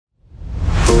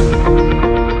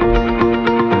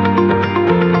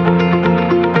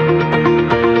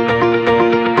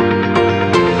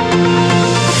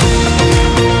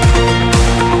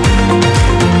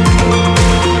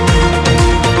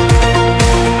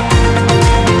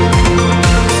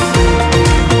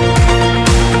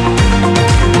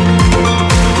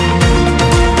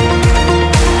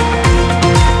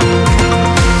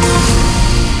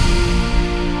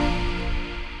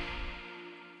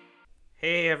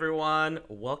everyone.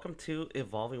 Welcome to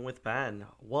Evolving with Ben.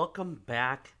 Welcome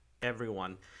back,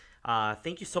 everyone.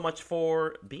 Thank you so much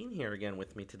for being here again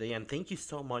with me today, and thank you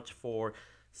so much for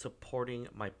supporting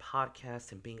my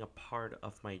podcast and being a part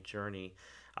of my journey.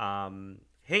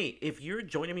 Hey, if you're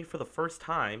joining me for the first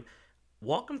time,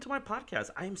 welcome to my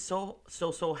podcast. I am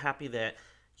so happy that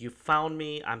you found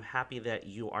me. I'm happy that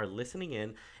you are listening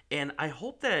in. And I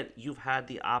hope that you've had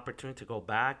the opportunity to go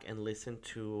back and listen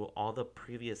to all the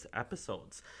previous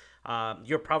episodes.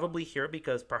 You're probably here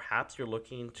because perhaps you're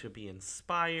looking to be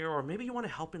inspired, or maybe you want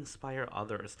to help inspire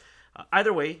others.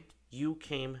 Either way, you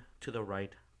came to the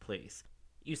right place.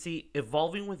 You see,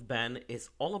 Evolving with Ben is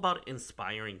all about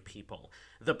inspiring people.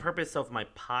 The purpose of my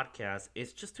podcast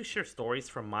is just to share stories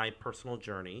from my personal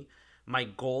journey. My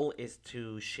goal is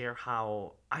to share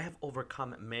how I have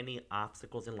overcome many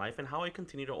obstacles in life and how I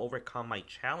continue to overcome my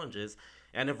challenges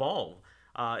and evolve.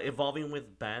 Evolving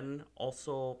with Ben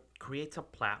also creates a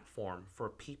platform for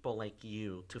people like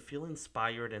you to feel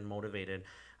inspired and motivated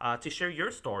to share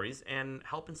your stories and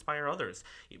help inspire others.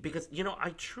 Because, I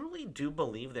truly do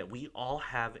believe that we all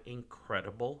have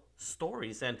incredible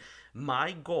stories. And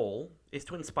my goal is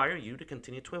to inspire you to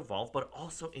continue to evolve, but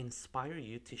also inspire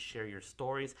you to share your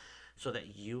stories so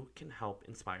that you can help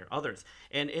inspire others.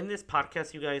 And in this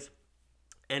podcast, you guys,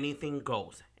 anything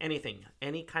goes. Anything,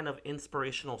 any kind of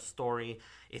inspirational story.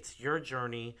 It's your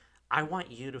journey. I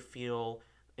want you to feel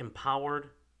empowered,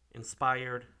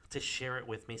 inspired to share it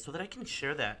with me so that I can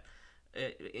share that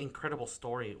incredible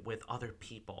story with other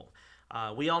people.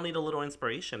 We all need a little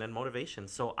inspiration and motivation,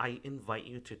 so I invite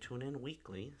you to tune in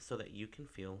weekly so that you can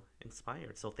feel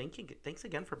inspired. So thanks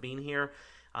again for being here,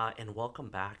 and welcome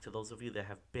back to those of you that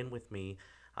have been with me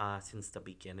since the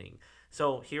beginning.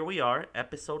 So here we are,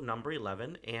 episode number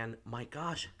 11, and my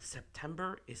gosh,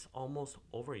 September is almost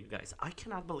over, you guys. I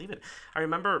cannot believe it. I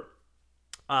remember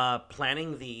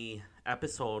planning the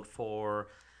episode for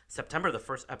September, the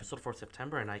first episode for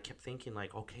September, and I kept thinking,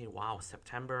 like, okay, wow,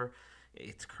 September,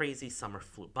 it's crazy. Summer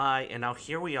flew by, and now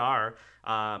here we are,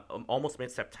 almost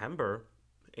mid September,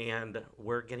 and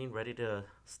we're getting ready to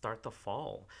start the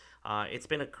fall. It's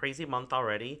been a crazy month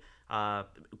already.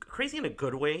 Crazy in a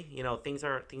good way. Things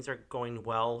are going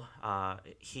well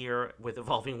here with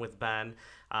Evolving with Ben.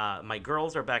 My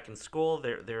girls are back in school.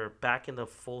 They're back in the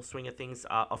full swing of things.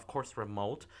 Of course,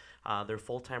 remote. They're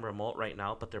full time remote right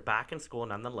now, but they're back in school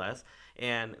nonetheless,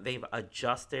 and they've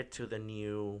adjusted to the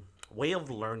new way of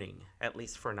learning, at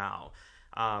least for now.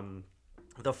 Um,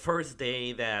 the first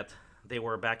day that they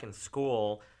were back in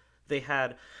school, they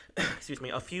had, excuse me,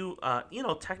 a few,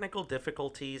 technical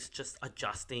difficulties, just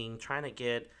adjusting, trying to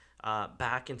get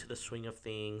back into the swing of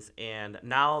things. And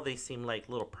now they seem like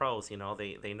little pros. They know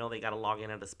they got to log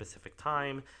in at a specific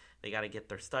time. They got to get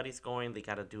their studies going. They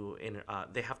got to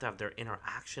they have to have their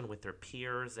interaction with their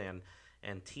peers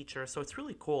and teachers. So it's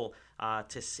really cool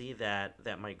to see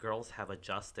that my girls have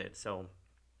adjusted. So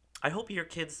I hope your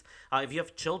kids, if you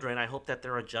have children, I hope that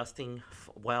they're adjusting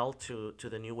well to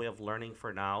the new way of learning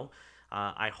for now.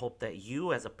 I hope that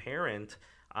you, as a parent,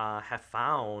 have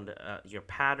found your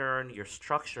pattern, your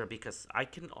structure, because I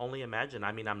can only imagine.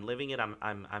 I mean, I'm living it.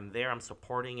 I'm there. I'm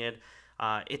supporting it.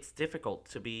 It's difficult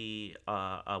to be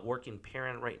a working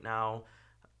parent right now,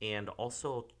 and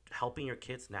also helping your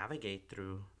kids navigate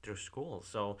through school.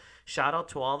 So shout out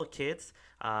to all the kids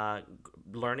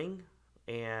learning,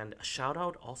 and shout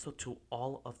out also to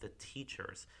all of the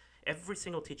teachers. Every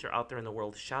single teacher out there in the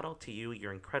world, shout out to you.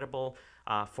 You're incredible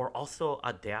for also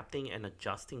adapting and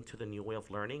adjusting to the new way of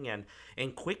learning,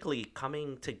 and quickly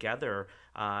coming together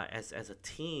as a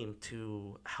team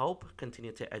to help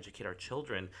continue to educate our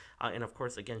children. And of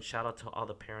course, again, shout out to all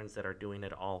the parents that are doing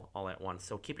it all at once.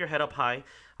 So keep your head up high.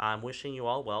 I'm wishing you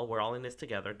all well. We're all in this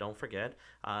together. Don't forget,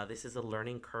 this is a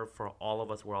learning curve for all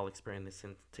of us. We're all experiencing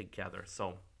this together.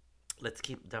 So let's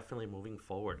keep definitely moving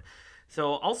forward.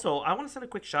 So also, I want to send a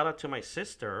quick shout out to my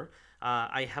sister.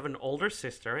 I have an older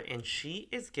sister, and she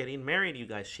is getting married, you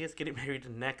guys. She is getting married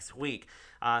next week.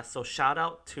 So shout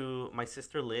out to my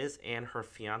sister Liz and her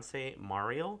fiance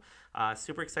Mario.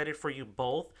 Super excited for you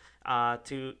both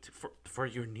for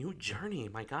your new journey.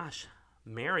 My gosh,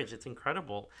 marriage, it's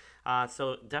incredible.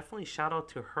 So definitely shout out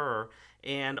to her.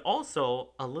 And also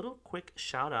a little quick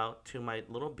shout out to my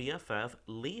little BFF,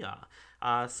 Leah.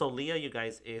 So Leah, you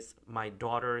guys, is my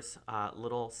daughter's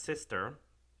little sister.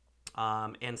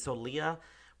 And so Leah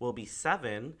will be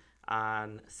 7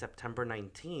 on September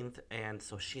 19th. And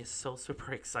so she is so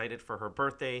super excited for her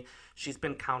birthday. She's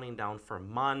been counting down for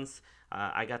months.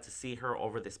 I got to see her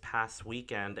over this past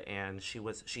weekend, and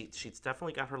she's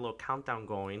definitely got her little countdown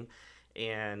going.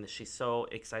 and she's so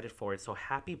excited for it. So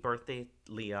happy birthday,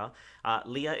 Leah.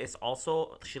 Leah is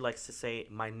also, she likes to say,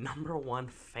 my number one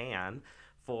fan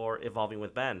for Evolving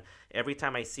with Ben. Every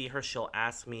time I see her, she'll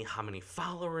ask me how many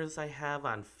followers I have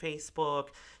on Facebook.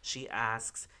 She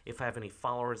asks if I have any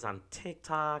followers on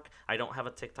TikTok. I don't have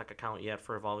a TikTok account yet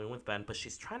for Evolving with Ben, but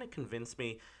she's trying to convince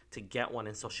me to get one.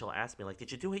 And so she'll ask me, like,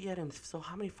 did you do it yet? And if so,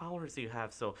 how many followers do you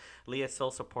have? So Leah's so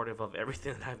supportive of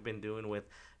everything that I've been doing with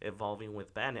Evolving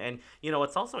with Ben. And, you know,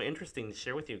 it's also interesting to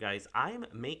share with you guys. I'm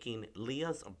making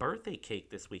Leah's birthday cake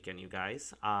this weekend, you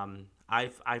guys.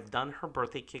 I've done her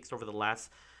birthday cakes over the last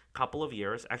couple of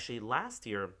years. Actually, last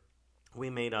year, we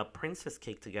made a princess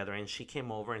cake together, and she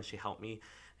came over and she helped me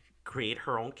create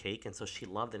her own cake, and so she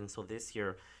loved it. And so this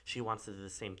year she wants to do the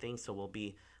same thing, so we'll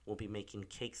be making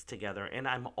cakes together. And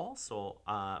I'm also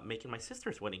making my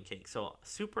sister's wedding cake, so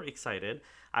super excited.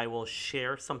 I will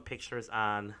share some pictures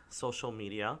on social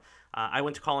media. I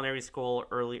went to culinary school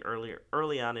early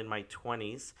on in my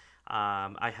 20s.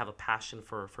 I have a passion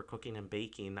for cooking and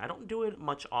baking. I don't do it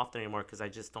much often anymore because I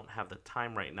just don't have the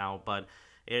time right now, but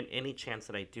in any chance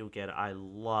that I do get, I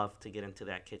love to get into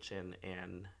that kitchen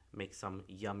and make some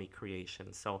yummy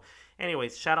creations. So,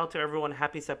 anyways, shout out to everyone.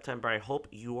 Happy September. I hope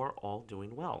you are all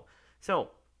doing well.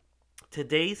 So,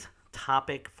 today's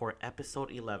topic for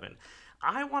episode 11,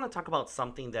 I want to talk about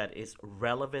something that is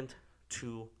relevant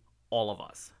to all of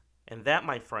us. And that,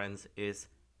 my friends, is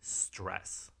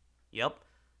stress. Yep,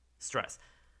 stress.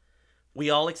 We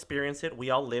all experience it, we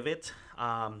all live it.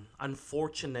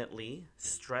 Unfortunately,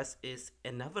 stress is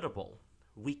inevitable.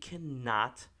 We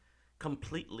cannot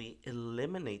completely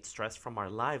eliminate stress from our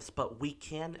lives, but we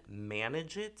can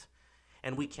manage it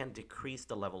and we can decrease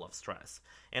the level of stress.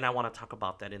 And I want to talk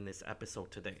about that in this episode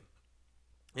today.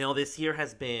 You know, this year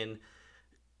has been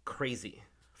crazy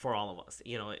for all of us.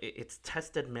 You know, it's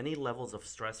tested many levels of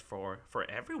stress for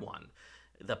everyone.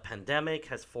 The pandemic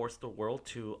has forced the world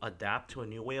to adapt to a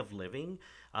new way of living.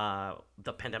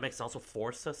 The pandemic has also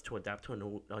forced us to adapt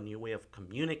to a new way of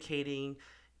communicating,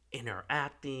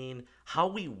 interacting, how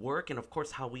we work, and of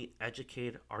course, how we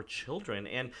educate our children.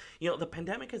 And, you know, the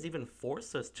pandemic has even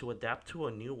forced us to adapt to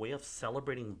a new way of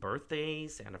celebrating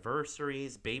birthdays,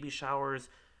 anniversaries, baby showers,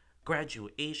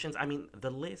 graduations. I mean, the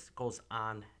list goes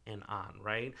on,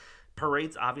 right?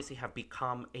 Parades obviously have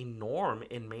become a norm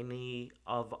in many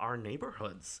of our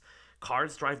neighborhoods.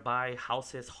 Cars drive by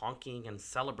houses honking and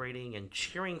celebrating and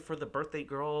cheering for the birthday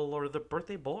girl or the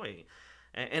birthday boy.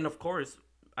 And of course,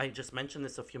 I just mentioned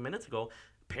this a few minutes ago,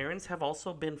 parents have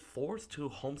also been forced to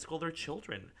homeschool their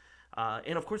children.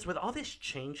 And of course, with all this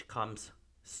change comes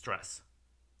stress,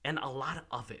 and a lot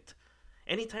of it.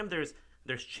 Anytime there's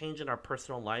change in our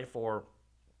personal life or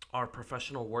our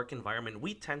professional work environment,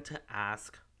 we tend to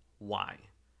ask why.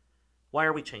 Why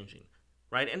are we changing?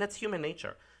 Right? And that's human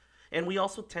nature. And we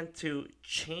also tend to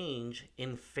change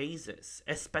in phases,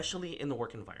 especially in the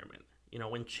work environment. You know,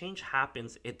 when change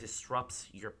happens, it disrupts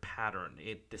your pattern,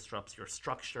 it disrupts your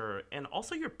structure, and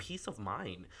also your peace of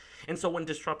mind. And so when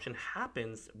disruption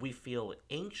happens, we feel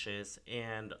anxious,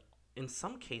 and in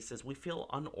some cases, we feel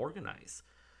unorganized.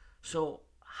 So,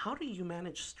 how do you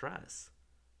manage stress?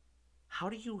 How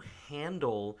do you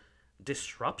handle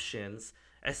disruptions,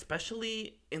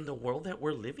 especially in the world that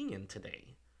we're living in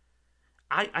today?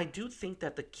 I do think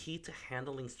that the key to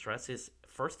handling stress is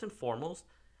first and foremost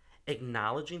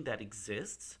acknowledging that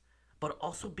exists, but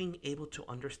also being able to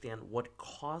understand what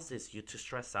causes you to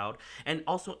stress out, and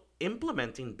also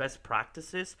implementing best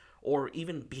practices or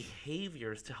even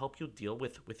behaviors to help you deal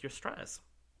with your stress.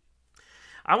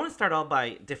 I want to start out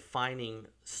by defining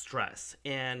stress.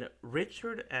 And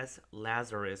Richard S.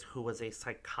 Lazarus, who was a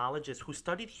psychologist who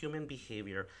studied human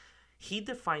behavior, he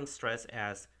defined stress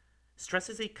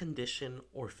is a condition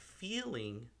or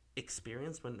feeling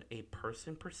experienced when a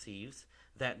person perceives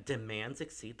that demands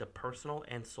exceed the personal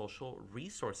and social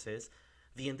resources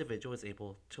the individual is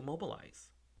able to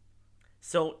mobilize.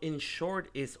 So, in short,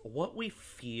 is what we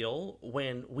feel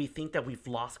when we think that we've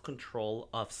lost control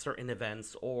of certain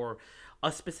events or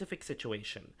a specific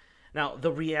situation. Now,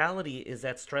 the reality is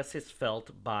that stress is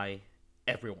felt by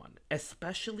everyone,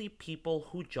 especially people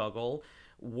who juggle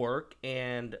work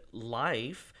and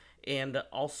life, and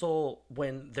also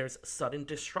when there's sudden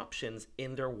disruptions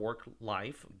in their work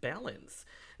life balance.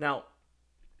 Now,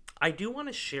 I do want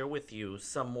to share with you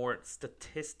some more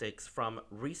statistics from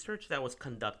research that was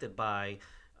conducted by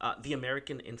the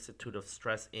American Institute of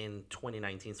Stress in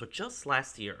 2019. So, just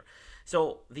last year.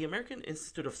 So, the American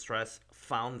Institute of Stress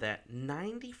found that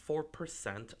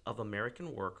 94% of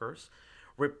American workers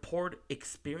report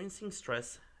experiencing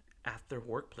stress at their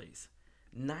workplace.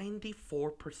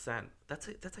 94%.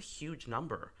 That's a huge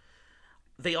number.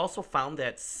 They also found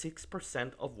that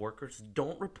 6% of workers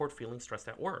don't report feeling stressed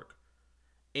at work.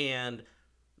 And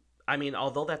I mean,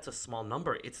 although that's a small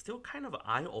number, it's still kind of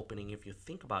eye opening if you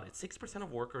think about it. 6%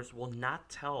 of workers will not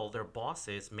tell their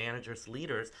bosses, managers,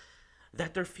 leaders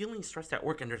that they're feeling stressed at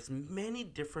work. And there's many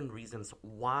different reasons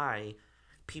why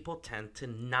people tend to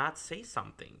not say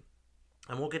something.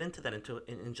 And we'll get into that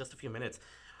in just a few minutes.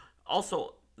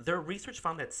 Also, their research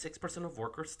found that 6% of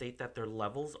workers state that their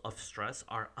levels of stress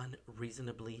are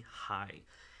unreasonably high.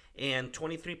 And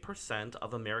 23%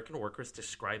 of American workers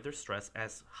describe their stress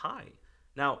as high.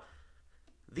 Now,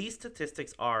 these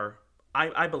statistics are,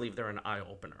 I believe they're an eye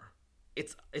opener.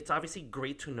 It's obviously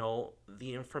great to know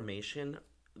the information,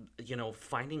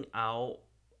 finding out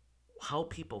how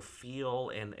people feel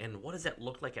and what does that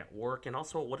look like at work, and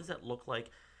also what does that look like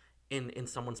in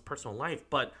someone's personal life.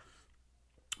 But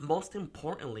most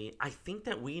importantly, I think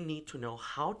that we need to know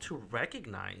how to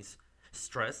recognize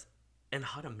stress and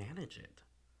how to manage it.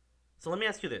 So let me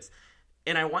ask you this,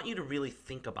 and I want you to really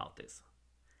think about this.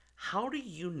 How do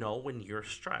you know when you're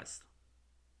stressed?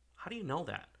 How do you know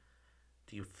that?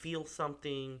 Do you feel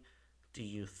something? Do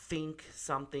you think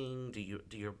something? Do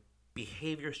your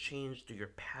behaviors change? Do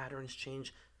your patterns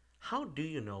change? How do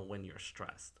you know when you're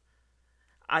stressed?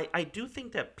 I do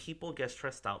think that people get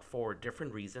stressed out for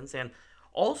different reasons, and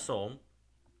also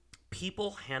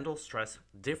people handle stress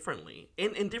differently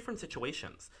in different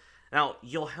situations. Now,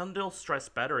 you'll handle stress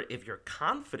better if you're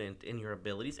confident in your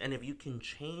abilities and if you can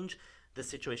change the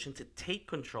situation to take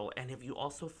control, and if you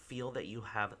also feel that you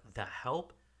have the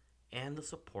help and the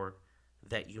support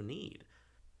that you need.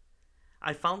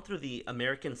 I found through the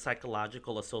American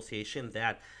Psychological Association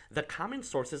that the common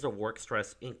sources of work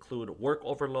stress include work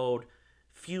overload,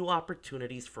 few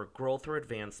opportunities for growth or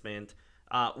advancement,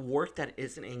 work that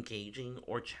isn't engaging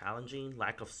or challenging,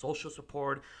 lack of social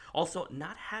support, also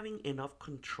not having enough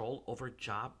control over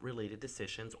job related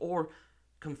decisions, or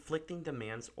conflicting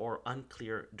demands or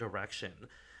unclear direction.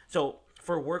 So,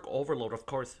 for work overload, of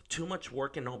course, too much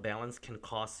work and no balance can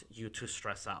cause you to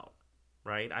stress out,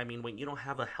 right? I mean, when you don't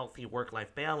have a healthy work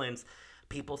life balance,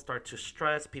 people start to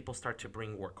stress, people start to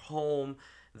bring work home,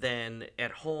 then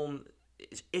at home,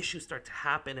 issues start to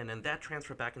happen, and then that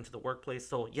transfer back into the workplace.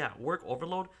 So, yeah, work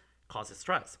overload causes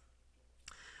stress.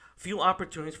 Few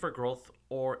opportunities for growth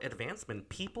or advancement.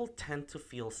 People tend to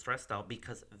feel stressed out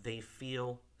because they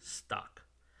feel stuck.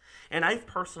 And I've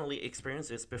personally experienced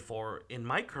this before in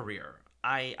my career.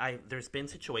 There's been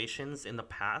situations in the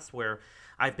past where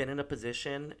I've been in a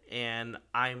position and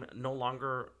I'm no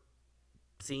longer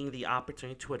seeing the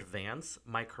opportunity to advance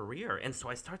my career. And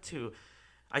so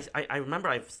I remember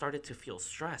I've started to feel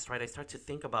stressed, right? I start to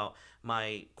think about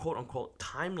my quote unquote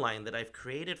timeline that I've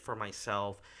created for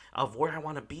myself of where I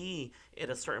want to be at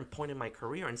a certain point in my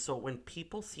career. And so when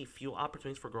people see few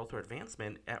opportunities for growth or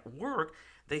advancement at work,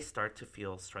 they start to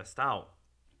feel stressed out.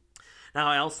 Now,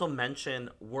 I also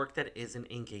mentioned work that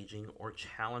isn't engaging or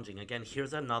challenging. Again,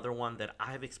 here's another one that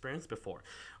I've experienced before.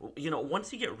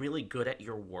 Once you get really good at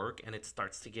your work and it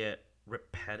starts to get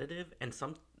repetitive, and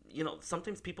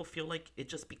sometimes people feel like it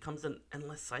just becomes an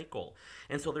endless cycle.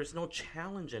 And so there's no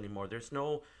challenge anymore. There's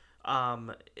no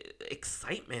um,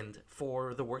 excitement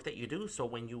for the work that you do. So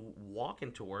when you walk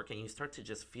into work and you start to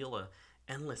just feel a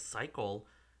endless cycle,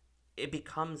 it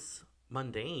becomes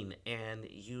mundane, and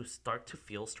you start to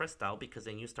feel stressed out because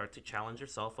then you start to challenge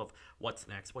yourself of what's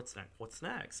next.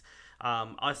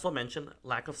 I also mentioned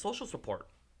lack of social support,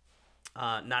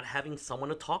 not having someone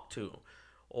to talk to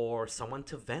or someone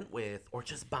to vent with or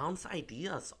just bounce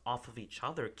ideas off of each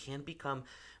other can become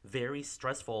very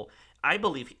stressful, I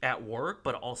believe, at work,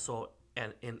 but also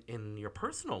in your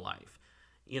personal life,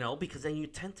 because then you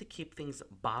tend to keep things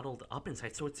bottled up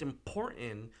inside. So it's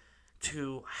important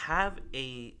to have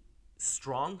a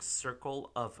strong circle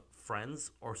of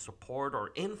friends or support or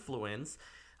influence,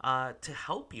 to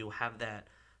help you have that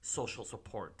social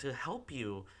support, to help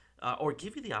you, or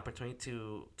give you the opportunity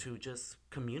to just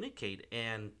communicate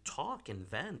and talk and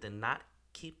vent and not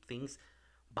keep things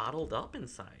bottled up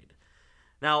inside.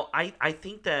 Now, I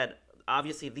think that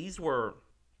obviously these were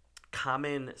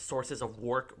common sources of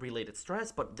work related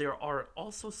stress, but there are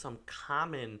also some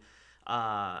common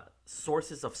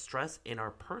sources of stress in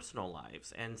our personal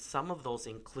lives. And some of those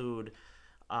include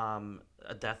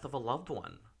a death of a loved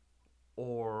one,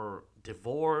 or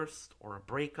divorce, or a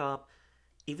breakup,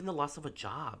 even the loss of a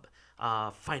job,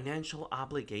 financial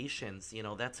obligations.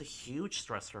 That's a huge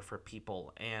stressor for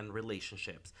people and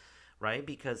relationships, right?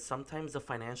 Because sometimes the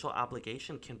financial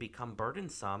obligation can become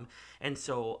burdensome. And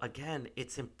so, again,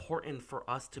 it's important for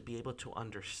us to be able to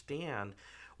understand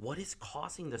what is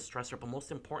causing the stressor. But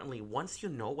most importantly, once you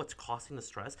know what's causing the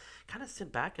stress, kind of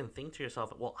sit back and think to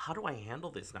yourself, well, how do I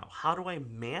handle this now? How do I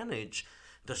manage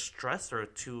the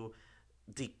stressor to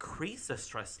decrease the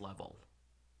stress level?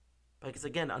 Because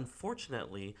again,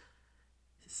 unfortunately,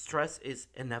 stress is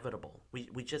inevitable.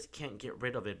 We just can't get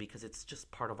rid of it because it's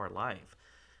just part of our life.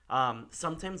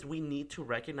 Sometimes we need to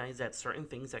recognize that certain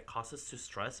things that cause us to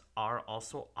stress are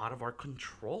also out of our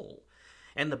control.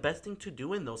 And the best thing to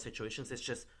do in those situations is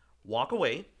just walk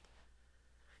away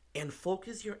and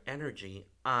focus your energy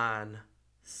on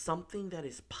something that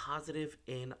is positive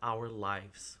in our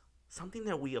lives, something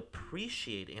that we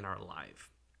appreciate in our life.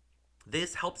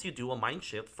 This helps you do a mind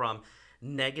shift from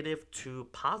negative to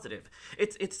positive.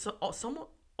 It's somewhat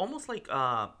almost like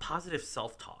positive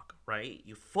self talk, right?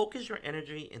 You focus your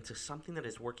energy into something that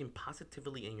is working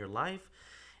positively in your life,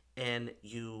 and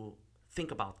you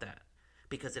think about that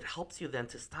because it helps you then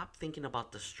to stop thinking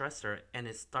about the stressor, and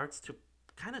it starts to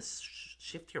kind of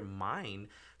shift your mind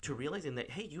to realizing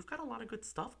that hey, you've got a lot of good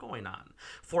stuff going on.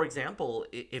 For example,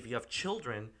 if you have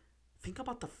children, think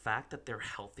about the fact that they're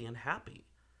healthy and happy.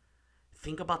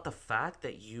 Think about the fact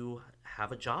that you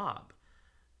have a job.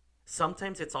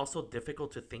 Sometimes it's also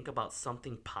difficult to think about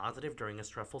something positive during a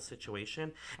stressful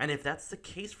situation. And if that's the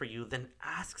case for you, then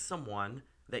ask someone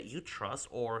that you trust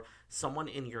or someone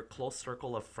in your close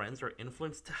circle of friends or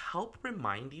influence to help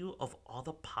remind you of all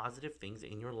the positive things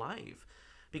in your life.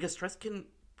 Because stress can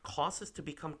cause us to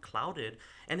become clouded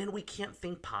and then we can't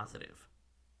think positive,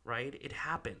 right? It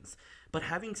happens. But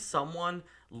having someone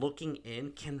looking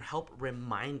in can help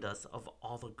remind us of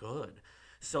all the good.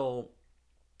 So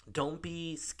don't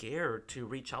be scared to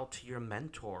reach out to your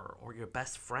mentor or your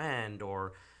best friend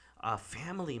or a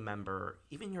family member,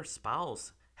 even your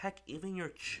spouse, heck, even your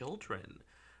children,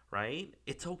 right?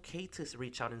 It's okay to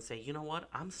reach out and say, you know what,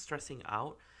 I'm stressing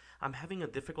out. I'm having a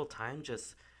difficult time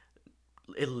just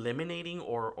eliminating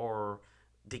or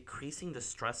decreasing the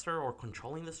stressor or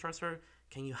controlling the stressor.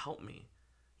 Can you help me?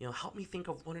 Help me think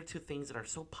of one or two things that are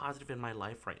so positive in my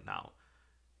life right now.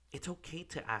 It's okay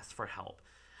to ask for help.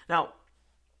 Now,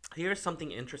 here's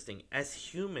something interesting. As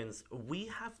humans, we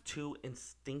have two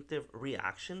instinctive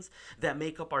reactions that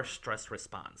make up our stress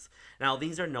response. Now,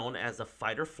 these are known as the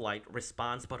fight or flight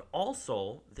response, but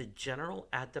also the general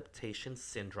adaptation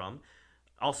syndrome,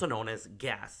 also known as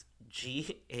GAS,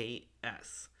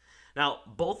 GAS. Now,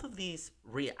 both of these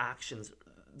reactions,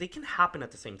 they can happen at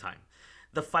the same time.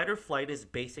 The fight or flight is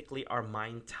basically our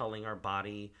mind telling our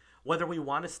body whether we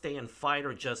want to stay and fight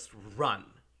or just run.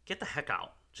 Get the heck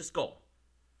out. Just go.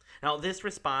 Now, this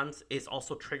response is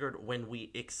also triggered when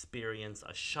we experience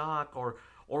a shock or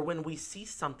when we see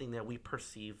something that we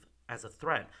perceive as a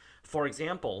threat. For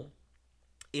example,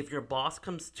 if your boss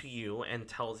comes to you and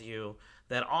tells you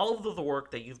that all of the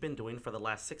work that you've been doing for the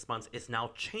last 6 months is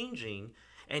now changing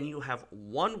and you have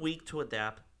 1 week to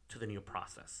adapt to the new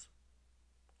process.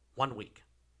 1 week.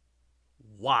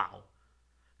 Wow.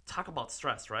 Talk about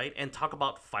stress, right? And talk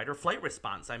about fight or flight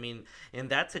response. I mean, in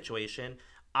that situation,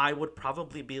 I would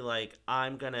probably be like,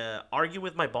 I'm going to argue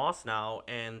with my boss now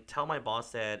and tell my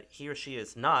boss that he or she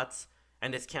is nuts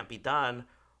and this can't be done.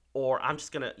 Or I'm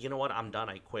just going to, you know what? I'm done.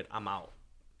 I quit. I'm out.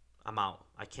 I'm out.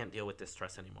 I can't deal with this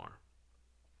stress anymore.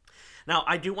 Now,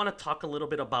 I do want to talk a little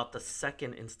bit about the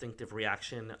second instinctive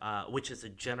reaction, which is a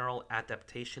general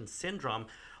adaptation syndrome,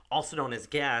 also known as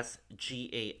GAS,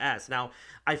 GAS. Now,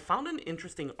 I found an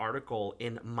interesting article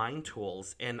in Mind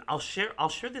Tools, and I'll share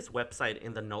this website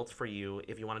in the notes for you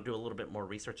if you want to do a little bit more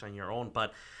research on your own.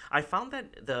 But I found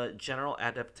that the general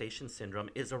adaptation syndrome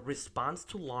is a response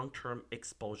to long-term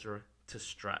exposure to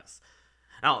stress.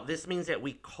 Now, this means that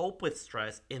we cope with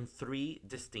stress in three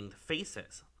distinct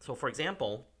phases. So, for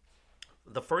example,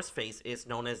 the first phase is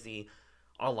known as the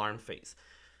alarm phase.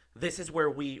 This is where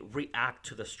we react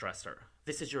to the stressor.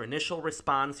 This is your initial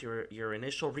response, your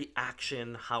initial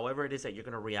reaction, however it is that you're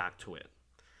going to react to it.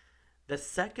 The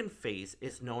second phase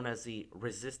is known as the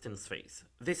resistance phase.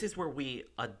 This is where we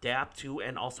adapt to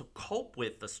and also cope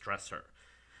with the stressor.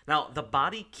 Now, the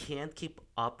body can't keep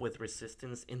up with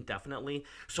resistance indefinitely,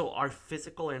 so our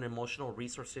physical and emotional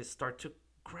resources start to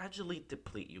gradually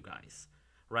deplete, you guys,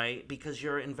 right? Because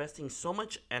you're investing so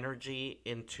much energy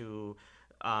into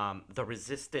the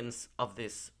resistance of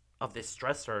this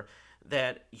stressor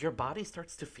that your body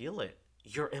starts to feel it.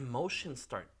 Your emotions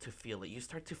start to feel it. You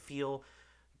start to feel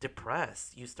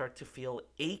depressed. You start to feel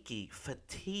achy,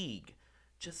 fatigue,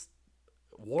 just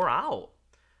wore out.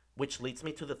 Which leads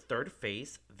me to the third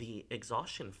phase, the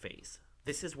exhaustion phase.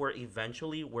 This is where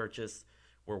eventually we're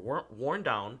worn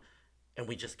down and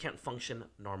we just can't function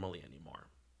normally anymore.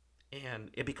 And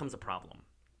it becomes a problem.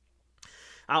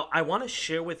 I want to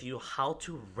share with you how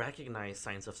to recognize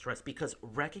signs of stress because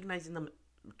recognizing them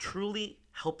truly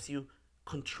helps you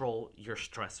control your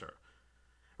stressor.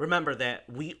 Remember that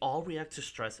we all react to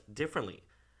stress differently.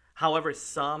 However,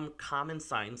 some common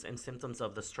signs and symptoms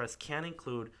of the stress can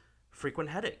include frequent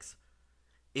headaches.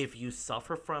 If you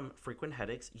suffer from frequent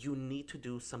headaches, you need to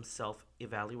do some self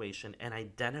evaluation and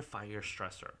identify your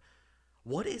stressor.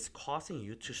 What is causing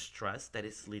you to stress that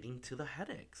is leading to the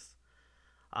headaches?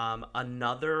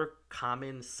 Another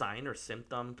common sign or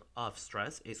symptom of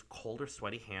stress is cold or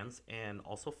sweaty hands and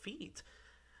also feet.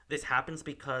 This happens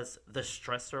because the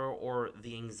stressor or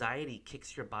the anxiety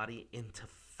kicks your body into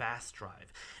fast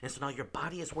drive. And so now your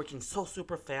body is working so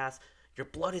super fast, your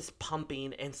blood is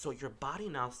pumping, and so your body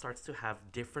now starts to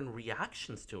have different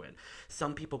reactions to it.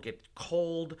 Some people get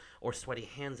cold or sweaty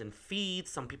hands and feet,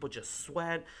 some people just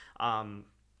sweat.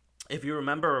 If you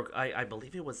remember, I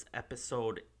believe it was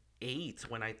episode 8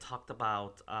 when I talked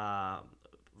about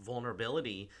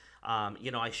vulnerability.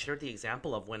 I shared the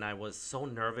example of when I was so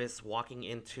nervous walking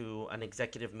into an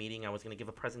executive meeting. I was going to give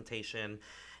a presentation,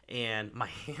 and my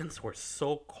hands were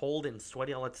so cold and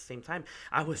sweaty all at the same time.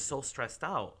 I was so stressed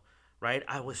out. Right?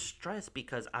 I was stressed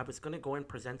because I was going to go and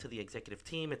present to the executive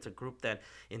team. It's a group that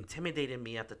intimidated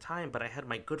me at the time, but I had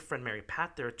my good friend Mary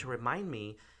Pat there to remind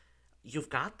me, you've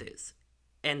got this.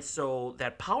 And so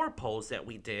that power pose that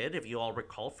we did, if you all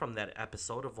recall from that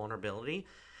episode of vulnerability,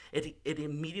 it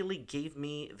immediately gave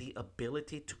me the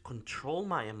ability to control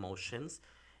my emotions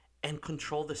and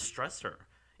control the stressor.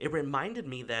 It reminded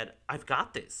me that I've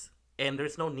got this and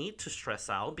there's no need to stress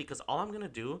out because all I'm going to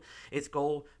do is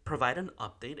go provide an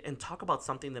update and talk about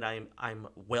something that I'm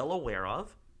well aware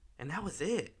of. And that was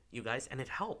it, you guys, and it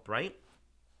helped, right?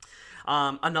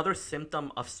 Another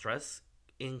symptom of stress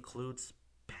includes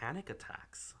panic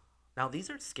attacks. Now,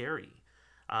 these are scary.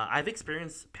 I've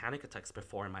experienced panic attacks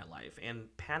before in my life,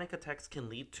 and panic attacks can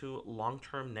lead to long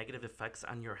term negative effects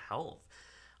on your health.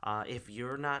 If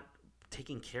you're not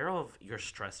taking care of your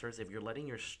stressors, if you're letting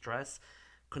your stress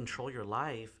control your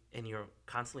life and you're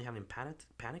constantly having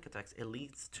panic attacks, it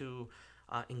leads to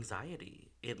anxiety,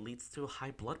 it leads to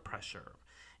high blood pressure,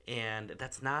 and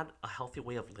that's not a healthy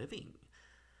way of living.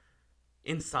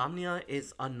 Insomnia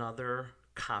is another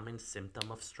common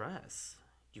symptom of stress.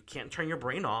 You can't turn your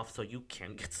brain off, so you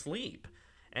can't get sleep.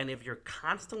 And if you're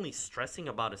constantly stressing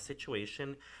about a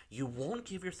situation, you won't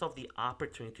give yourself the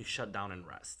opportunity to shut down and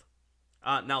rest.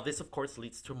 Now, this of course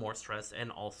leads to more stress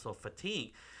and also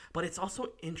fatigue. But it's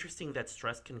also interesting that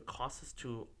stress can cause us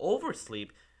to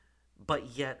oversleep,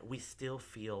 but yet we still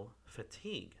feel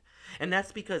fatigue. And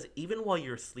that's because even while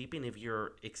you're sleeping, if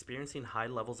you're experiencing high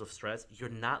levels of stress, you're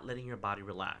not letting your body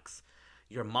relax.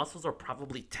 Your muscles are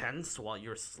probably tense while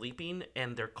you're sleeping,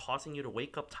 and they're causing you to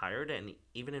wake up tired and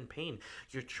even in pain.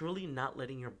 You're truly not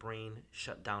letting your brain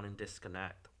shut down and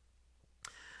disconnect.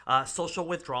 Social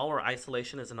withdrawal or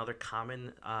isolation is another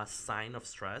common sign of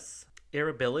stress.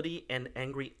 Irritability and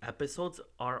angry episodes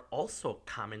are also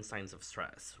common signs of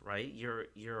stress, right?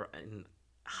 You're in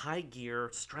high gear,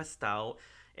 stressed out,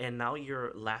 and now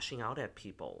you're lashing out at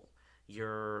people.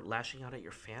 You're lashing out at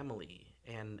your family,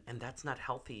 and that's not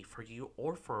healthy for you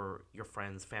or for your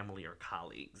friends, family, or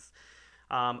colleagues.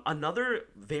 Another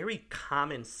very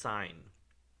common sign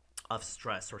of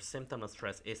stress or symptom of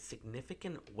stress is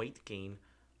significant weight gain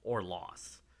or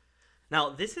loss. Now,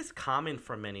 this is common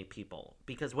for many people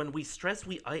because when we stress,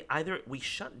 either we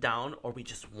shut down or we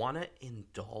just want to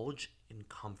indulge in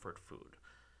comfort food.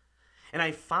 And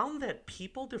I found that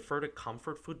people defer to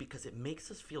comfort food because it makes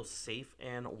us feel safe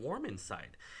and warm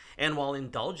inside. And while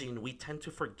indulging, we tend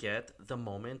to forget the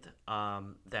moment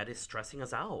that is stressing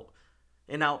us out.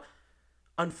 And now,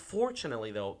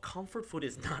 unfortunately, though, comfort food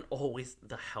is not always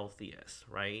the healthiest,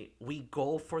 right? We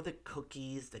go for the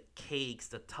cookies, the cakes,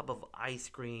 the tub of ice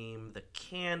cream, the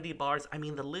candy bars. I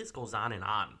mean, the list goes on and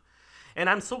on. And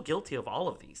I'm so guilty of all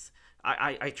of these.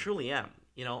 I truly am,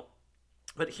 you know.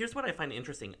 But here's what I find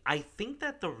interesting. I think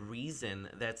that the reason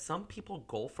that some people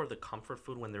go for the comfort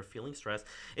food when they're feeling stressed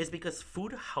is because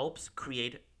food helps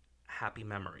create happy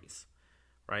memories,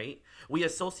 right? We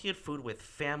associate food with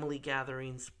family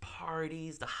gatherings,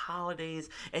 parties, the holidays,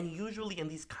 and usually in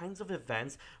these kinds of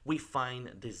events, we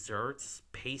find desserts,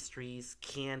 pastries,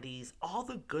 candies, all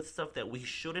the good stuff that we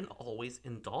shouldn't always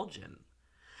indulge in.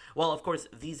 Well, of course,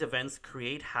 these events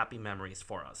create happy memories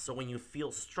for us. So when you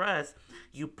feel stressed,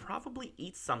 you probably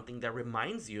eat something that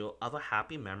reminds you of a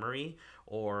happy memory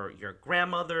or your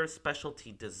grandmother's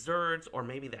specialty desserts or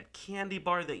maybe that candy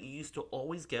bar that you used to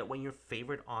always get when your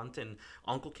favorite aunt and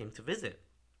uncle came to visit.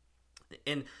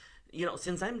 And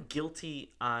since I'm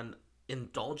guilty on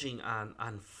indulging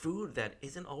on food that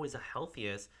isn't always the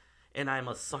healthiest, and I'm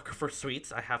a sucker for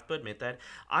sweets, I have to admit that,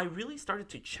 I really started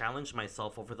to challenge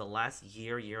myself over the last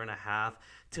year, year and a half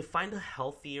to find a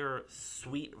healthier,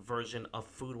 sweet version of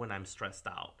food when I'm stressed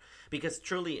out. Because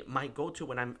truly, my go-to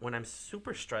when I'm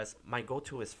super stressed, my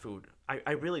go-to is food.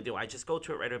 I really do. I just go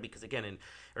to it right away because again, it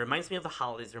reminds me of the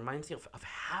holidays. It reminds me of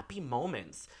happy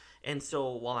moments. And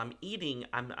so while I'm eating,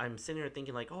 I'm sitting there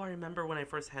thinking like, oh, I remember when I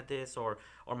first had this, or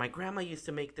my grandma used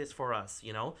to make this for us,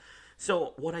 you know.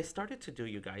 So what I started to do,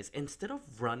 you guys, instead of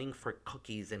running for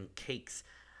cookies and cakes,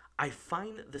 I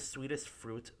find the sweetest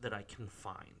fruit that I can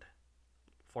find.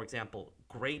 For example,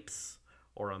 grapes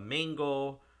or a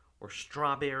mango or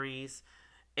strawberries.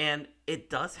 And it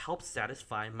does help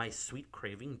satisfy my sweet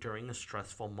craving during a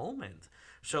stressful moment.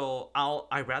 So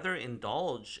I rather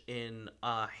indulge in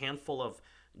a handful of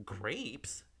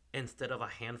grapes instead of a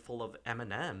handful of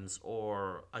M&Ms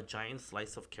or a giant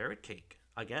slice of carrot cake.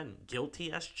 Again, guilty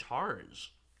as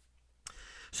charged.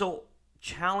 So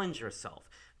challenge yourself.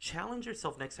 Challenge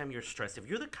yourself next time you're stressed. If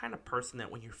you're the kind of person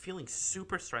that when you're feeling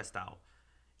super stressed out,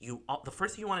 the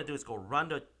first thing you want to do is go run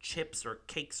to chips or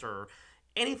cakes or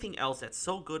anything else that's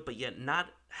so good but yet not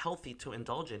healthy to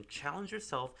indulge in. Challenge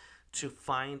yourself to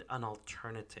find an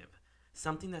alternative,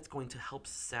 something that's going to help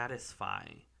satisfy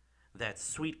that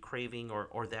sweet craving,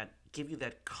 or that give you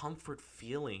that comfort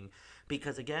feeling.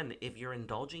 Because again, if you're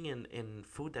indulging in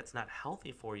food that's not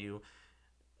healthy for you,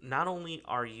 not only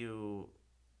are you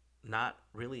not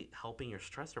really helping your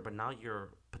stressor, but now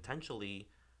you're potentially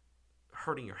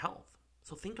hurting your health.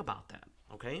 So think about that,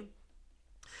 okay?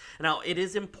 Now, it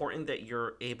is important that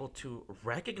you're able to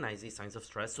recognize these signs of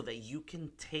stress so that you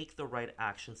can take the right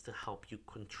actions to help you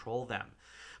control them.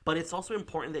 But it's also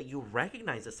important that you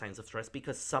recognize the signs of stress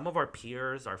because some of our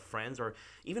peers, our friends, or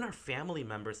even our family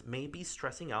members may be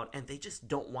stressing out and they just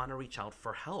don't want to reach out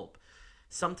for help.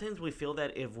 Sometimes we feel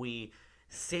that if we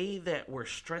say that we're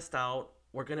stressed out,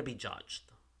 we're going to be judged.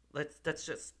 That's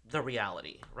just the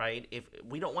reality, right? If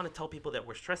we don't want to tell people that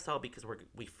we're stressed out because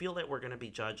we feel that we're going to be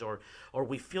judged, or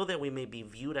we feel that we may be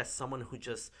viewed as someone who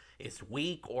just is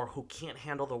weak or who can't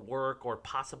handle the work, or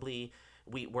possibly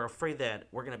we're afraid that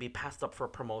we're going to be passed up for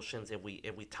promotions if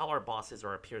we tell our bosses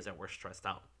or our peers that we're stressed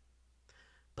out.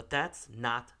 But that's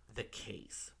not the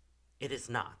case. It is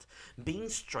not. Being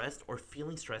stressed or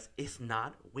feeling stressed is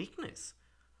not weakness.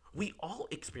 We all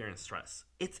experience stress.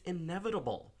 It's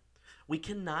inevitable. We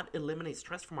cannot eliminate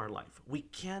stress from our life. We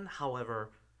can,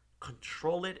 however,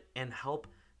 control it and help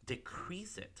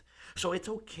decrease it. So it's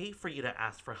okay for you to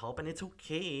ask for help, and it's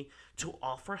okay to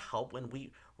offer help when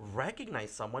we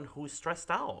recognize someone who's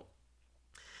stressed out,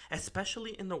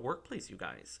 especially in the workplace, you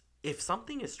guys. If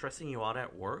something is stressing you out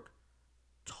at work,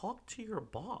 talk to your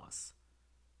boss.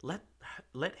 Let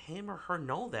let him or her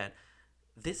know that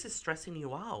this is stressing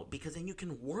you out, because then you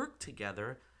can work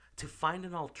together to find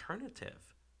an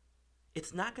alternative.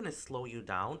 It's not going to slow you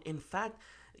down. In fact,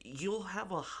 you'll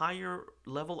have a higher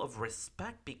level of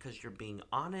respect because you're being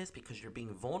honest, because you're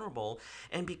being vulnerable,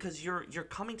 and because you're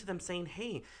coming to them saying,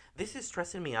 "Hey, this is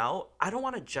stressing me out. I don't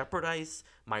want to jeopardize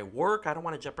my work. I don't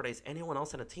want to jeopardize anyone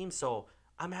else in a team, so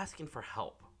I'm asking for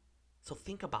help." So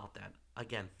think about that.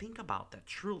 Again, think about that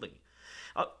truly.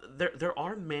 There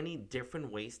are many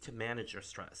different ways to manage your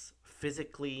stress,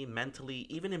 physically, mentally,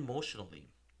 even emotionally.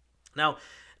 Now,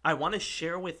 I want to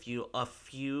share with you a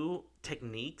few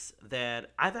techniques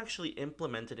that I've actually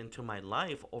implemented into my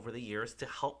life over the years to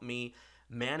help me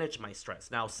manage my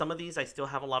stress. Now, some of these I still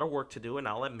have a lot of work to do, and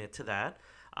I'll admit to that.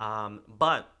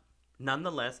 But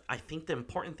nonetheless, I think the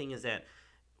important thing is that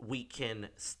we can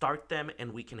start them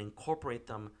and we can incorporate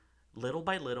them little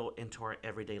by little into our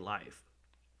everyday life.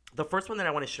 The first one that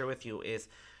I want to share with you is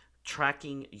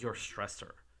tracking your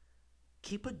stressor.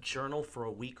 Keep a journal for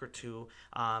a week or two,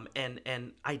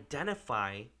 and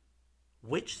identify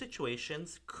which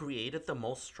situations created the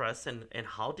most stress, and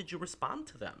how did you respond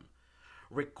to them.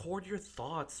 Record your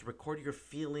thoughts, record your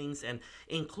feelings, and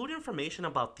include information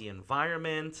about the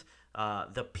environment,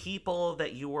 the people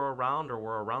that you were around or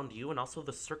were around you, and also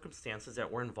the circumstances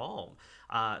that were involved.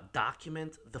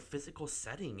 Document the physical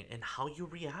setting and how you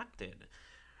reacted.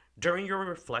 During your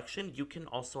reflection, you can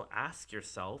also ask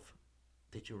yourself,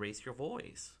 did you raise your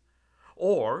voice?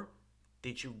 Or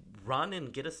did you run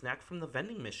and get a snack from the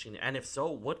vending machine? And if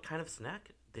so, what kind of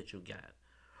snack did you get?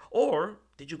 Or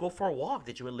did you go for a walk?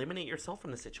 Did you eliminate yourself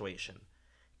from the situation?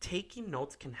 Taking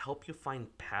notes can help you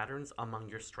find patterns among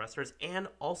your stressors and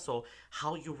also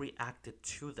how you reacted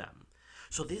to them.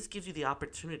 So this gives you the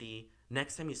opportunity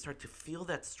next time you start to feel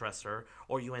that stressor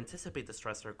or you anticipate the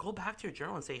stressor, go back to your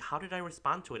journal and say, how did I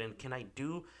respond to it? And can I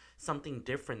do something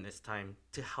different this time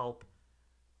to help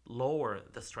lower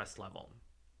the stress level?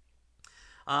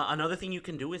 Another thing you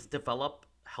can do is develop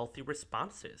healthy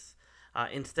responses.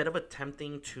 Instead of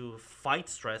attempting to fight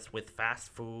stress with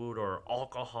fast food or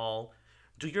alcohol,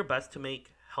 do your best to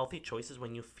make healthy choices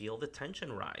when you feel the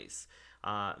tension rise.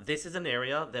 This is an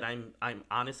area that I'm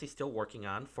honestly still working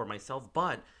on for myself,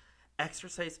 but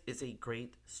exercise is a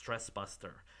great stress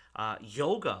buster.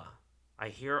 Yoga, I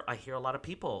hear a lot of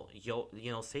people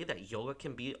say that yoga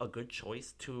can be a good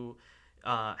choice to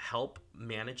help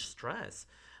manage stress.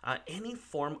 Any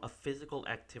form of physical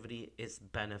activity is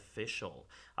beneficial.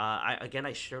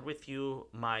 I shared with you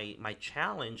my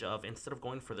challenge of, instead of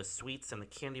going for the sweets and the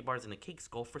candy bars and the cakes,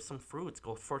 go for some fruits,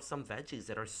 go for some veggies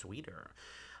that are sweeter.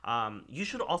 You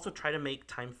should also try to make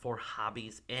time for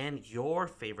hobbies and your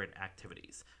favorite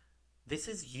activities. This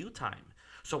is you time.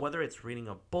 So, whether it's reading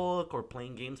a book or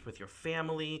playing games with your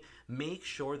family, make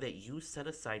sure that you set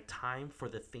aside time for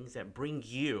the things that bring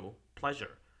you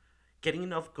pleasure. Getting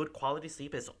enough good quality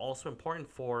sleep is also important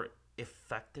for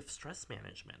effective stress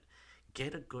management.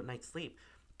 Get a good night's sleep.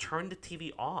 Turn the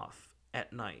TV off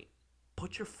at night.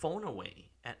 Put your phone away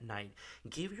at night.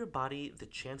 Give your body the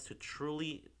chance to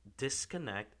truly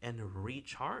disconnect and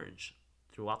recharge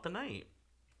throughout the night.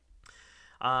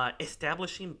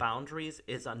 Establishing boundaries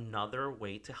is another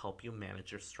way to help you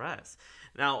manage your stress.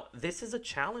 Now, this is a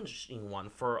challenging one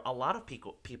for a lot of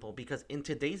people because in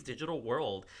today's digital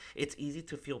world, it's easy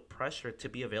to feel pressure to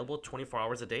be available 24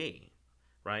 hours a day,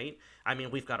 right? I mean,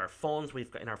 we've got our phones,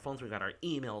 we've got our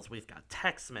emails, we've got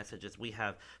text messages, we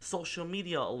have social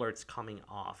media alerts coming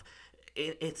off.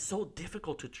 It's so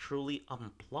difficult to truly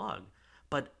unplug,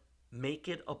 but make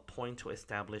it a point to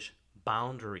establish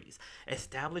boundaries.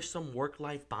 Establish some work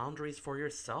life boundaries for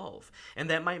yourself. And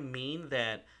that might mean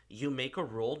that you make a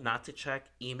rule not to check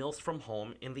emails from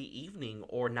home in the evening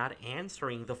or not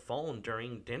answering the phone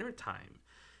during dinner time.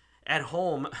 At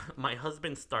home, my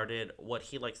husband started what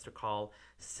he likes to call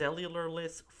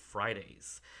cellularless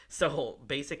Fridays. So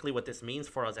basically, what this means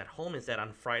for us at home is that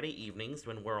on Friday evenings,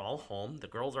 when we're all home, the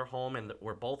girls are home and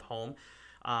we're both home,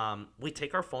 we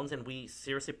take our phones and we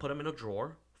seriously put them in a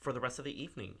drawer for the rest of the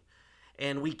evening.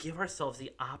 And we give ourselves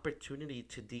the opportunity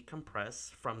to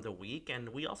decompress from the week. And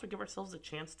we also give ourselves a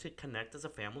chance to connect as a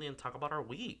family and talk about our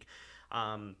week.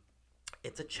 Um,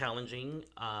 it's a challenging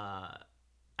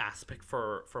aspect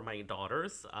for my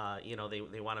daughters.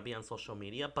 They want to be on social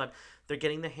media, but they're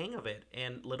getting the hang of it.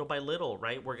 And little by little,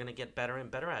 right, we're going to get better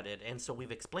and better at it. And so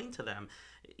we've explained to them,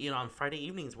 on Friday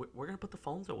evenings, we're going to put the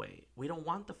phones away. We don't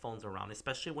want the phones around,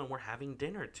 especially when we're having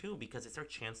dinner too, because it's our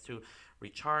chance to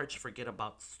recharge, forget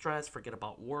about stress, forget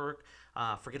about work,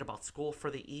 forget about school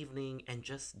for the evening, and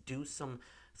just do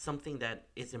something that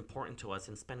is important to us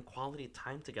and spend quality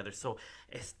time together. So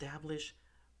establish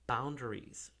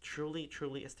boundaries. Truly,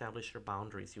 truly establish your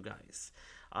boundaries, you guys.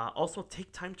 Also,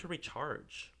 take time to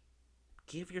recharge.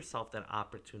 Give yourself that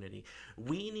opportunity.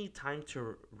 We need time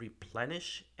to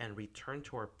replenish and return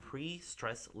to our pre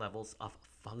stress levels of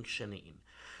functioning.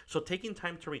 So, taking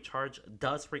time to recharge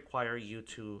does require you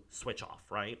to switch off,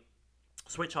 right?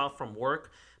 Switch off from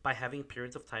work by having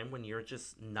periods of time when you're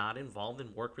just not involved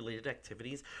in work related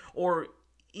activities or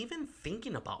even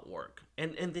thinking about work.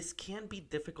 And this can be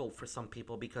difficult for some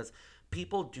people because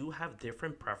people do have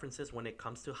different preferences when it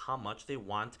comes to how much they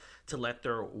want to let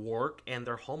their work and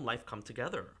their home life come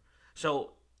together.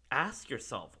 So ask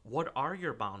yourself, what are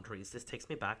your boundaries? This takes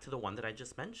me back to the one that I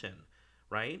just mentioned,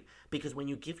 right? Because when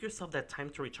you give yourself that time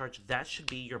to recharge, that should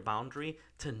be your boundary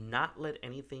to not let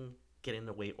anything get in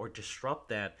the way or disrupt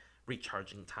that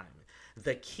recharging time.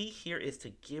 The key here is to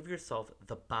give yourself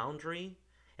the boundary,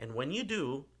 and when you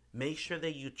do, make sure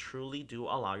that you truly do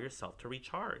allow yourself to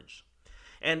recharge.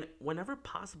 And whenever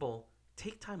possible,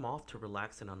 take time off to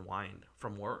relax and unwind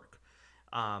from work.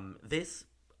 This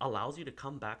allows you to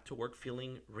come back to work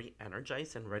feeling re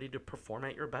energized and ready to perform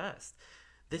at your best.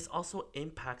 This also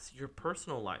impacts your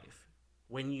personal life.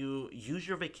 When you use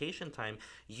your vacation time,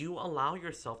 you allow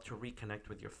yourself to reconnect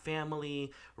with your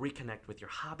family, reconnect with your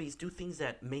hobbies, do things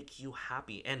that make you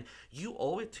happy. And you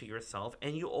owe it to yourself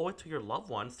and you owe it to your loved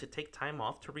ones to take time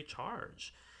off to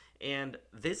recharge. And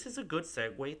this is a good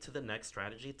segue to the next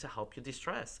strategy to help you de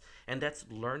stress, and that's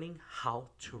learning how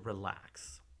to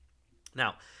relax.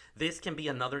 Now, this can be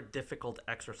another difficult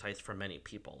exercise for many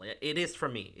people. It is for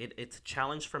me. It's a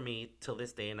challenge for me till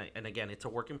this day. And again, it's a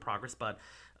work in progress, but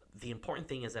the important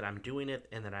thing is that I'm doing it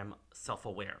and that I'm self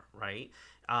aware, right?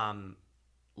 Um,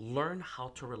 Learn how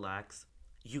to relax.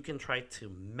 You can try to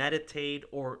meditate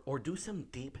or do some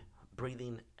deep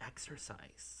breathing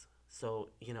exercise. So,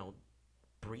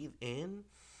 breathe in,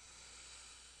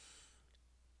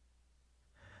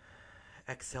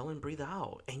 exhale, and breathe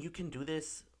out. And you can do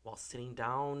this while sitting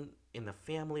down in the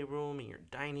family room, in your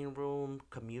dining room,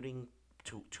 commuting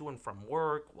to and from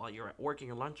work, while you're at work in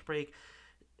your lunch break.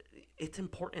 It's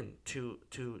important to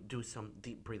do some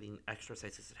deep breathing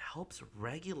exercises. It helps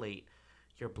regulate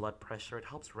your blood pressure. It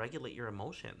helps regulate your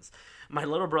emotions. My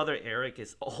little brother Eric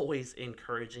is always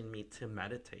encouraging me to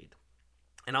meditate.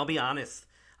 And I'll be honest,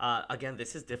 again,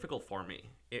 this is difficult for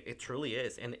me. It truly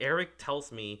is. And Eric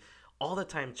tells me all the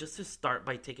time just to start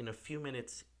by taking a few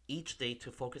minutes each day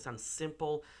to focus on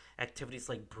simple activities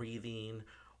like breathing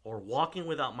or walking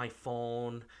without my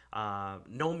phone,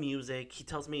 no music. He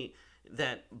tells me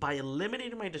that by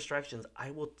eliminating my distractions,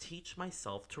 I will teach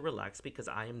myself to relax because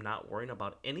I am not worrying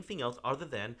about anything else other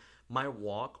than my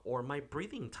walk or my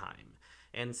breathing time.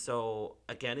 And so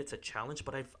again, it's a challenge,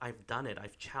 but I've done it.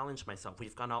 I've challenged myself.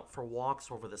 We've gone out for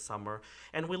walks over the summer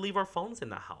and we leave our phones in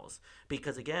the house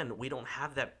because again, we don't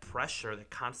have that pressure, the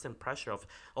constant pressure of,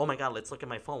 oh my God, let's look at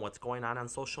my phone. What's going on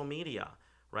social media,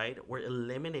 right? We're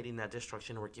eliminating that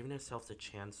distraction. We're giving ourselves a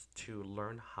chance to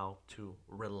learn how to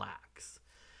relax.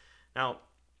 Now,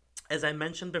 as I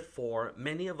mentioned before,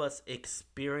 many of us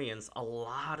experience a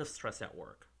lot of stress at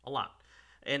work, a lot.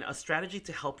 And a strategy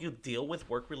to help you deal with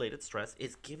work related stress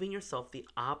is giving yourself the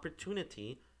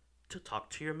opportunity to talk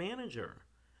to your manager.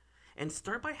 And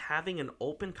start by having an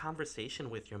open conversation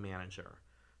with your manager.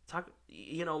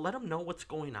 Let them know what's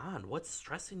going on, what's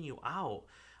stressing you out.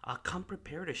 Come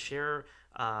prepared to share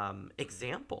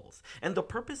examples. And the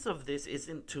purpose of this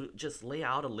isn't to just lay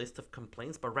out a list of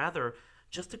complaints, but rather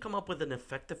just to come up with an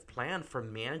effective plan for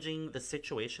managing the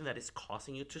situation that is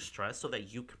causing you to stress so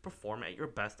that you can perform at your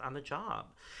best on the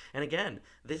job. And again,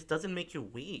 this doesn't make you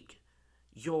weak.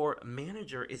 Your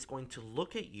manager is going to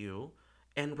look at you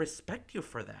and respect you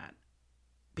for that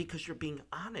because you're being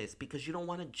honest, because you don't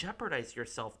want to jeopardize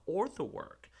yourself or the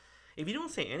work. If you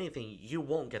don't say anything, you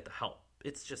won't get the help.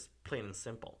 It's just plain and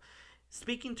simple.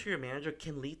 Speaking to your manager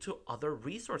can lead to other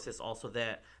resources also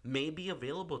that may be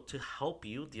available to help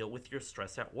you deal with your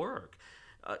stress at work.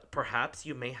 Perhaps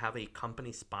you may have a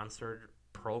company sponsored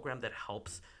program that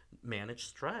helps manage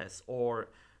stress, or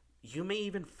you may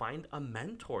even find a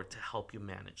mentor to help you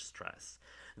manage stress.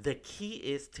 The key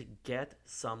is to get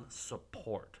some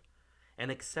support.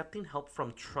 And accepting help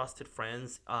from trusted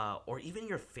friends or even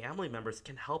your family members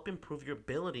can help improve your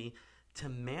ability to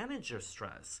manage your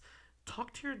stress.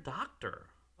 Talk to your doctor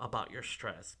about your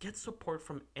stress. Get support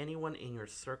from anyone in your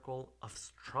circle of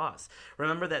trust.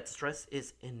 Remember that stress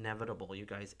is inevitable, you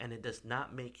guys, and it does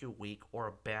not make you weak or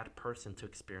a bad person to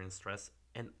experience stress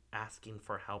and asking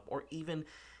for help or even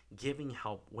giving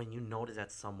help when you notice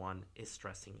that someone is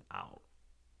stressing out.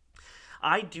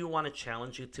 I do want to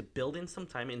challenge you to build in some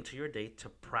time into your day to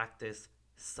practice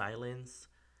silence,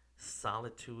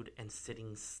 solitude, and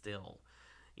sitting still.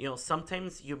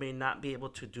 Sometimes you may not be able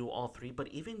to do all three, but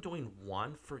even doing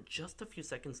one for just a few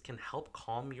seconds can help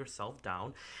calm yourself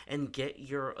down and get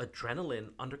your adrenaline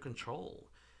under control.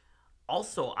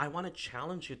 Also, I want to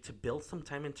challenge you to build some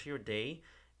time into your day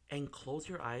and close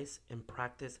your eyes and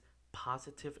practice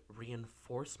positive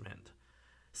reinforcement.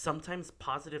 Sometimes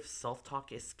positive self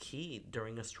talk is key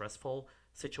during a stressful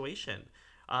situation.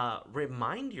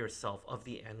 Remind yourself of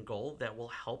the end goal that will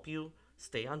help you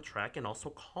stay on track and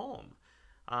also calm.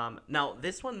 Now,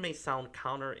 this one may sound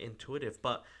counterintuitive,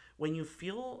 but when you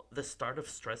feel the start of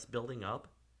stress building up,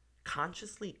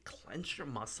 consciously clench your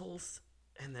muscles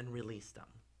and then release them.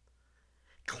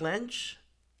 Clench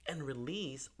and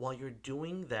release while you're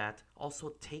doing that.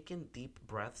 Also, take in deep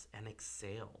breaths and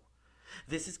exhale.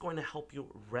 This is going to help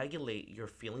you regulate your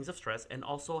feelings of stress and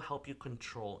also help you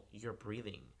control your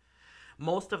breathing.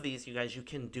 Most of these, you guys, you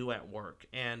can do at work,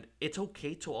 and it's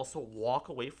okay to also walk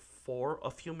away for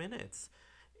a few minutes.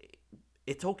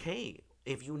 It's okay.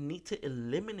 If you need to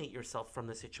eliminate yourself from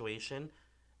the situation,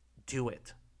 do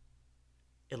it.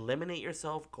 Eliminate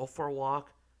yourself, go for a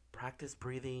walk, practice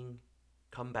breathing,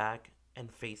 come back, and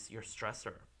face your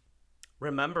stressor.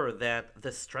 Remember that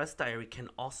the stress diary can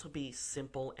also be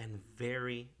simple and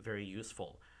very, very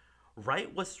useful.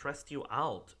 Write what stressed you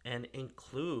out and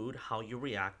include how you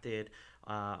reacted,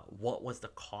 what was the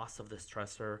cost of the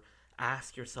stressor.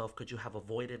 Ask yourself, could you have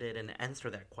avoided it, and answer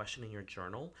that question in your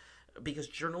journal. Because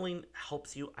journaling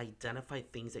helps you identify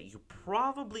things that you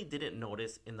probably didn't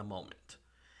notice in the moment.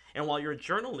 And while you're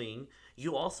journaling,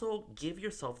 you also give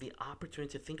yourself the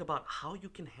opportunity to think about how you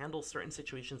can handle certain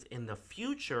situations in the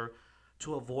future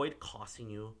to avoid causing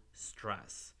you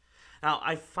stress. Now,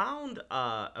 I found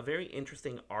a very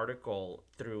interesting article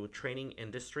through Training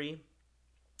Industry.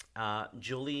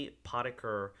 Julie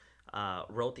Potiker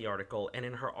wrote the article, and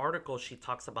in her article, she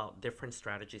talks about different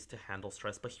strategies to handle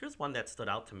stress. But here's one that stood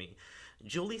out to me.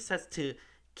 Julie says to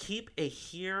Keep a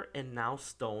here and now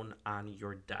stone on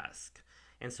your desk.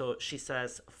 And so she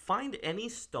says, find any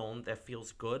stone that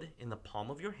feels good in the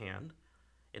palm of your hand.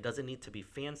 It doesn't need to be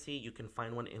fancy. You can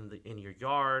find one in your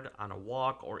yard, on a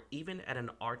walk, or even at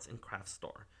an arts and crafts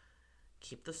store.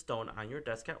 Keep the stone on your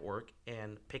desk at work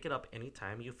and pick it up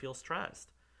anytime you feel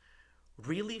stressed.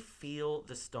 Really feel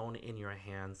the stone in your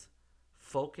hands.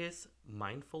 Focus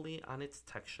mindfully on its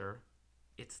texture,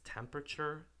 its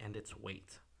temperature, and its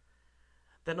weight.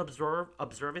 Then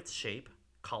observe its shape,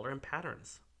 color, and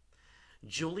patterns.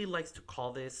 Julie likes to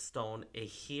call this stone a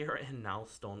here and now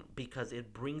stone because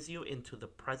it brings you into the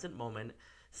present moment,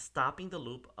 stopping the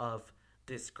loop of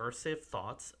discursive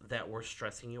thoughts that were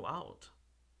stressing you out.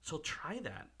 So try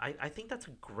that. I think that's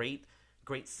a great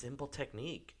simple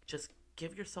technique. Just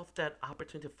give yourself that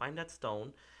opportunity to find that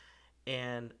stone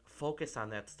and focus on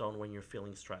that stone when you're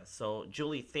feeling stressed. So,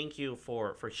 Julie, thank you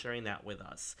for sharing that with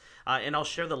us. And I'll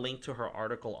share the link to her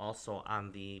article also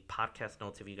on the podcast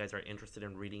notes if you guys are interested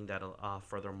in reading that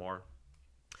furthermore.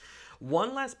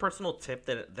 One last personal tip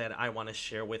that I want to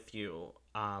share with you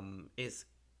is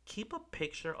keep a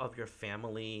picture of your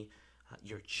family,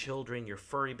 your children, your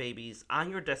furry babies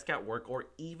on your desk at work or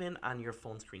even on your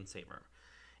phone screensaver.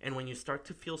 And when you start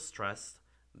to feel stress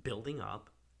building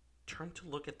up, turn to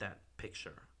look at that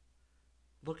picture.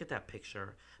 Look at that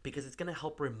picture because it's going to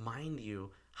help remind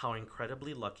you how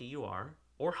incredibly lucky you are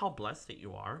or how blessed that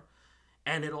you are.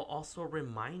 And it'll also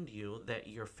remind you that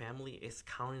your family is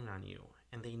counting on you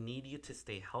and they need you to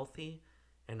stay healthy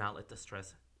and not let the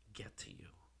stress get to you.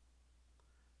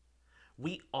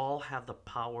 We all have the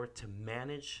power to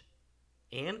manage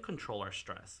and control our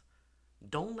stress.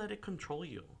 Don't let it control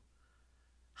you.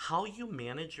 How you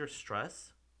manage your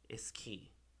stress is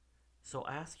key. So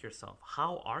ask yourself,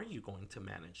 how are you going to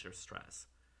manage your stress?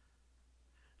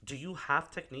 Do you have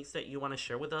techniques that you want to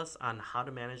share with us on how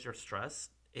to manage your stress?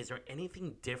 Is there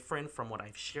anything different from what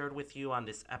I've shared with you on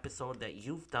this episode that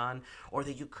you've done or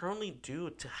that you currently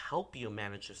do to help you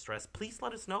manage your stress? Please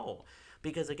let us know.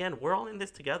 Because again, we're all in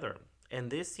this together. And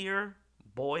this year,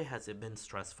 boy, has it been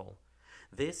stressful.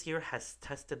 This year has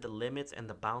tested the limits and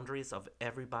the boundaries of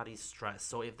everybody's stress.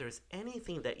 So if there's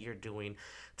anything that you're doing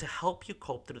to help you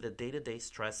cope through the day-to-day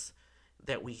stress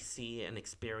that we see and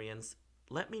experience,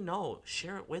 let me know.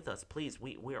 Share it with us, please.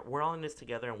 We're all in this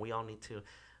together and we all need to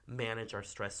manage our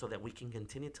stress so that we can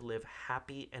continue to live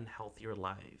happy and healthier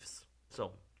lives.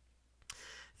 So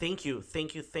thank you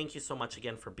so much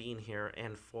again for being here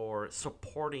and for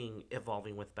supporting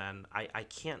Evolving with Ben. I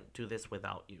can't do this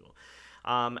without you.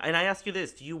 And I ask you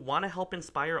this, do you want to help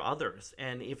inspire others?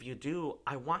 And if you do,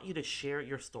 I want you to share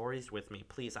your stories with me.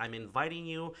 Please, I'm inviting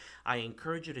you. I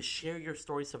encourage you to share your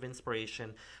stories of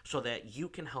inspiration so that you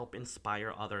can help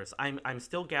inspire others. I'm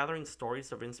still gathering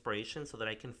stories of inspiration so that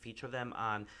I can feature them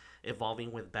on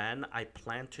Evolving with Ben. I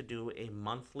plan to do a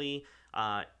monthly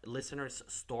listeners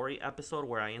story episode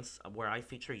where I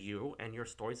feature you and your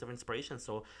stories of inspiration.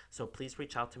 So please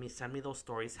reach out to me, send me those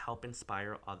stories, help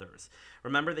inspire others.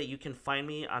 Remember that you can find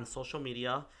me on social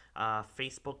media,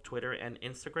 Facebook, Twitter, and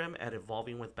Instagram at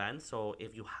Evolving with Ben. So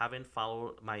if you haven't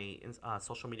followed my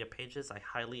social media pages, I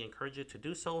highly encourage you to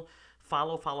do so.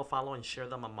 Follow, and share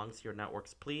them amongst your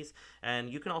networks, please. And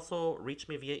you can also reach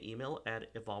me via email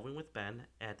at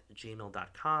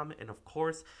evolvingwithben@gmail.com. And of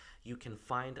course, you can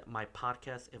find my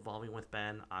podcast, Evolving with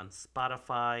Ben, on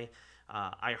Spotify,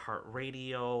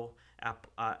 iHeartRadio,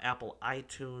 Apple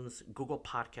iTunes, Google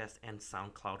Podcast, and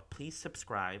SoundCloud. Please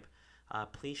subscribe.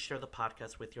 Please share the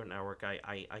podcast with your network.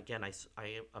 I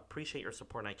appreciate your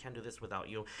support, and I can't do this without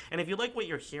you. And if you like what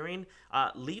you're hearing,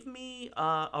 leave me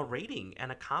a rating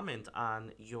and a comment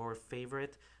on your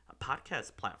favorite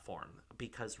podcast platform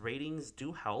because ratings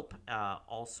do help.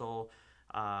 Also,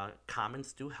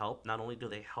 comments do help. Not only do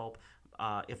they help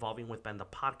Evolving with Ben, the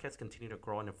podcast, continue to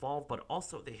grow and evolve, but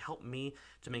also they help me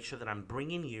to make sure that I'm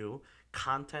bringing you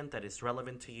content that is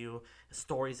relevant to you,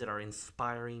 stories that are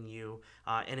inspiring you.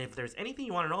 And if there's anything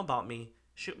you want to know about me,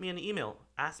 shoot me an email,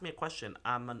 ask me a question.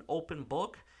 I'm an open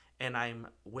book and I'm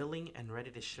willing and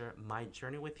ready to share my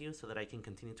journey with you so that I can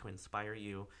continue to inspire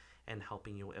you and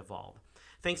helping you evolve.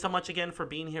 Thanks so much again for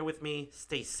being here with me.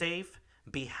 Stay safe,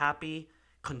 be happy,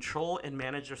 control and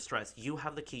manage your stress. You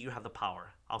have the key, you have the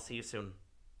power. I'll see you soon.